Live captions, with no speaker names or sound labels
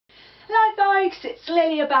Hello folks, it's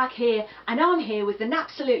Lilia back here, and I'm here with an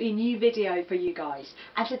absolutely new video for you guys.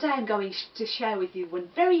 And today I'm going to share with you one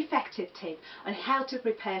very effective tip on how to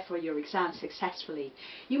prepare for your exam successfully.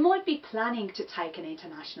 You might be planning to take an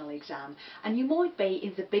international exam, and you might be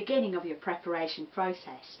in the beginning of your preparation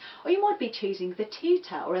process, or you might be choosing the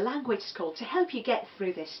tutor or a language school to help you get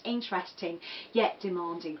through this interesting yet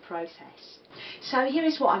demanding process. So here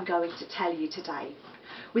is what I'm going to tell you today.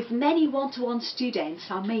 With many one-to-one students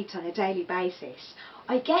I meet on a daily basis,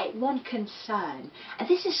 I get one concern, and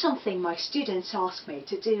this is something my students ask me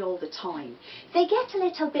to do all the time. They get a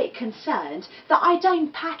little bit concerned that I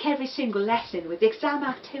don't pack every single lesson with exam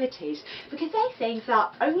activities, because they think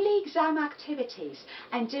that only exam activities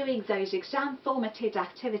and doing those exam formatted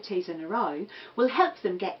activities in a row will help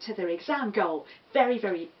them get to their exam goal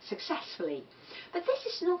very successfully. But this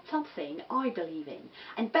is not something I believe in,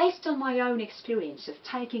 and based on my own experience of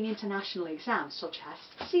taking international exams such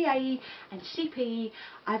as CAE and CPE,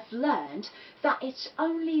 I've learned that it's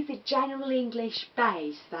only the general English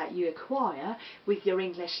base that you acquire with your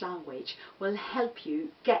English language will help you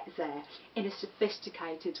get there in a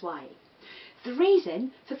sophisticated way. The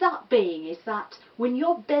reason for that being is that when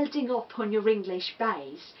you're building up on your English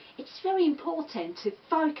base, it's very important to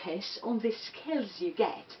focus on the skills you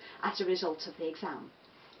get as a result of the exam.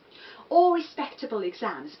 All respectable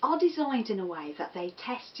exams are designed in a way that they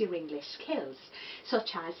test your English skills,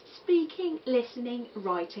 such as speaking, listening,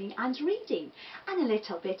 writing and reading, and a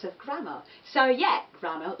little bit of grammar. So yeah,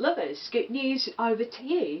 grammar lovers, good news over to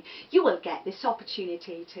you. You will get this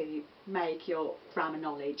opportunity to make your grammar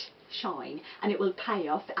knowledge shine, and it will pay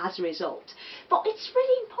off as a result. But it's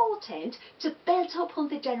really important to build up on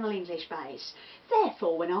the general English base.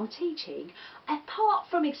 Therefore, when I'm teaching, apart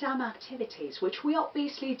from exam activities, which we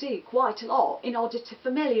obviously do quite a lot in order to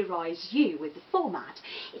familiarise you with the format,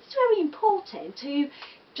 it's very important to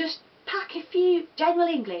just pack a few general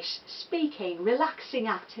English speaking, relaxing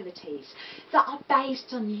activities that are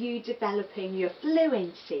based on you developing your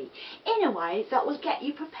fluency in a way that will get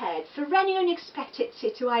you prepared for any unexpected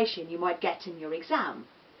situation you might get in your exam.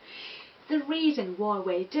 The reason why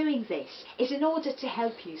we're doing this is in order to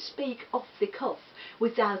help you speak off the cuff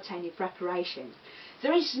without any preparation.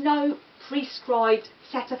 There is no prescribed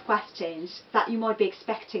set of questions that you might be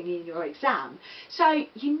expecting in your exam, so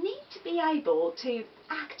you need to be able to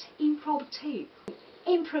act impromptu,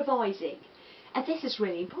 improvising, and this is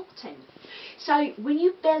really important. So when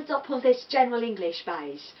you build up on this general English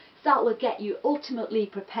base, that will get you ultimately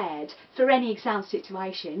prepared for any exam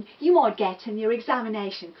situation you might get in your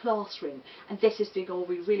examination classroom, and this is the goal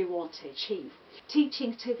we really want to achieve.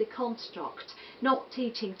 Teaching to the construct, not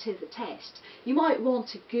teaching to the test. You might want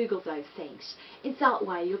to Google those things. In that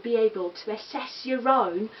way you'll be able to assess your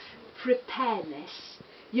own preparedness,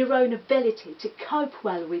 your own ability to cope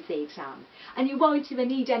well with the exam, and you won't even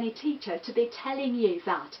need any teacher to be telling you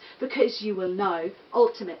that, because you will know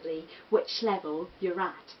ultimately which level you're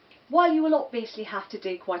at. While you will obviously have to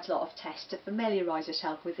do quite a lot of tests to familiarise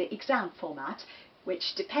yourself with the exam format,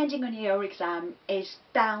 which depending on your exam is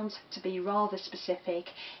bound to be rather specific,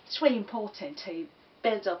 it's really important to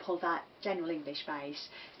build up all that general English base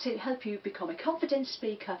to help you become a confident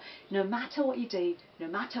speaker no matter what you do, no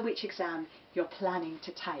matter which exam you're planning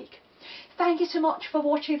to take. Thank you so much for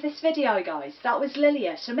watching this video, guys. That was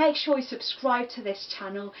Lilia, so make sure you subscribe to this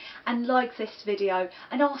channel and like this video,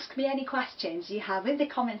 and ask me any questions you have in the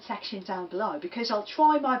comment section down below, because I'll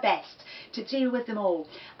try my best to deal with them all,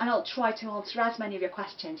 and I'll try to answer as many of your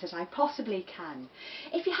questions as I possibly can.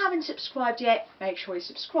 If you haven't subscribed yet, make sure you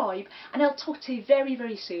subscribe, and I'll talk to you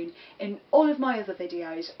very soon in all of my other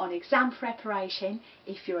videos on exam preparation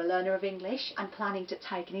if you're a learner of English and planning to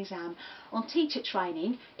take an exam, on teacher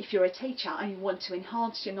training if you're a teacher and you want to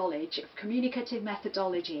enhance your knowledge of communicative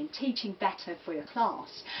methodology and teaching better for your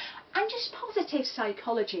class, and just positive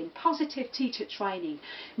psychology and positive teacher training,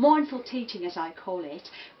 mindful teaching as I call it,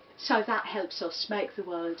 so that helps us make the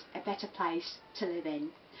world a better place to live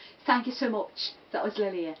in. Thank you so much. That was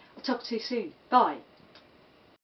Lilia. I'll talk to you soon. Bye.